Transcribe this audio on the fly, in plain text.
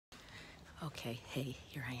Okay, hey,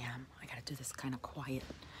 here I am. I gotta do this kind of quiet.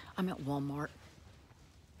 I'm at Walmart.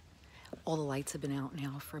 All the lights have been out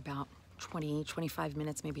now for about 20, 25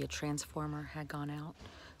 minutes. Maybe a transformer had gone out.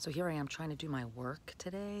 So here I am trying to do my work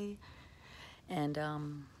today. And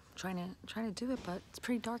trying to do it, but it's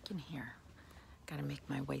pretty dark in here. Gotta make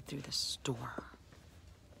my way through the store.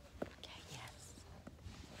 Okay, yes.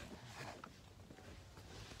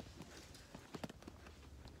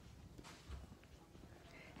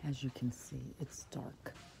 As you can see, it's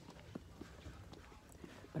dark.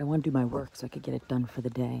 But I want to do my work so I could get it done for the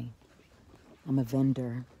day. I'm a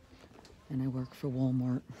vendor, and I work for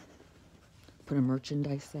Walmart. Put a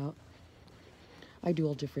merchandise out. I do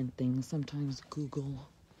all different things. Sometimes Google.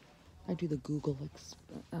 I do the Google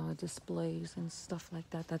displays and stuff like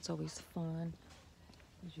that. That's always fun,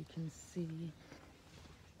 as you can see.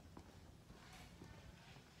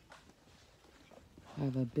 I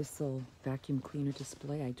have a Bissell vacuum cleaner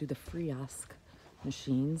display. I do the Friosk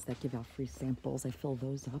machines that give out free samples. I fill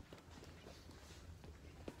those up.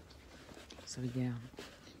 So yeah,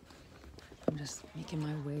 I'm just making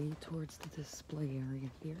my way towards the display area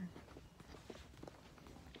here.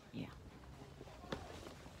 Yeah.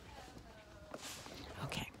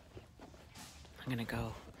 Okay. I'm gonna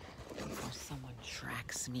go before someone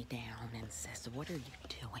tracks me down and says, "What are you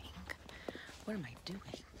doing?" What am I doing?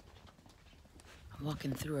 I'm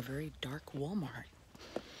walking through a very dark Walmart.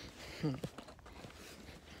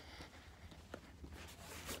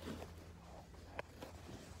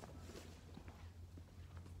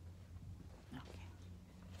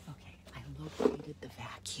 Okay, I located the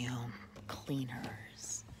vacuum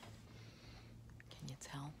cleaners. Can you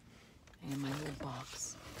tell? And in my little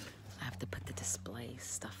box, I have to put the display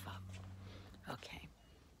stuff up. Okay,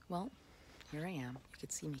 well, here I am. You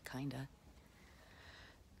could see me kinda.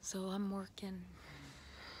 So I'm working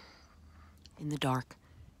in the dark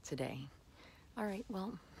today. All right,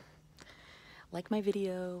 well, like my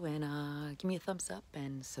video and give me a thumbs up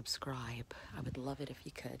and subscribe. I would love it if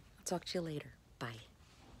you could. I'll talk to you later. Bye.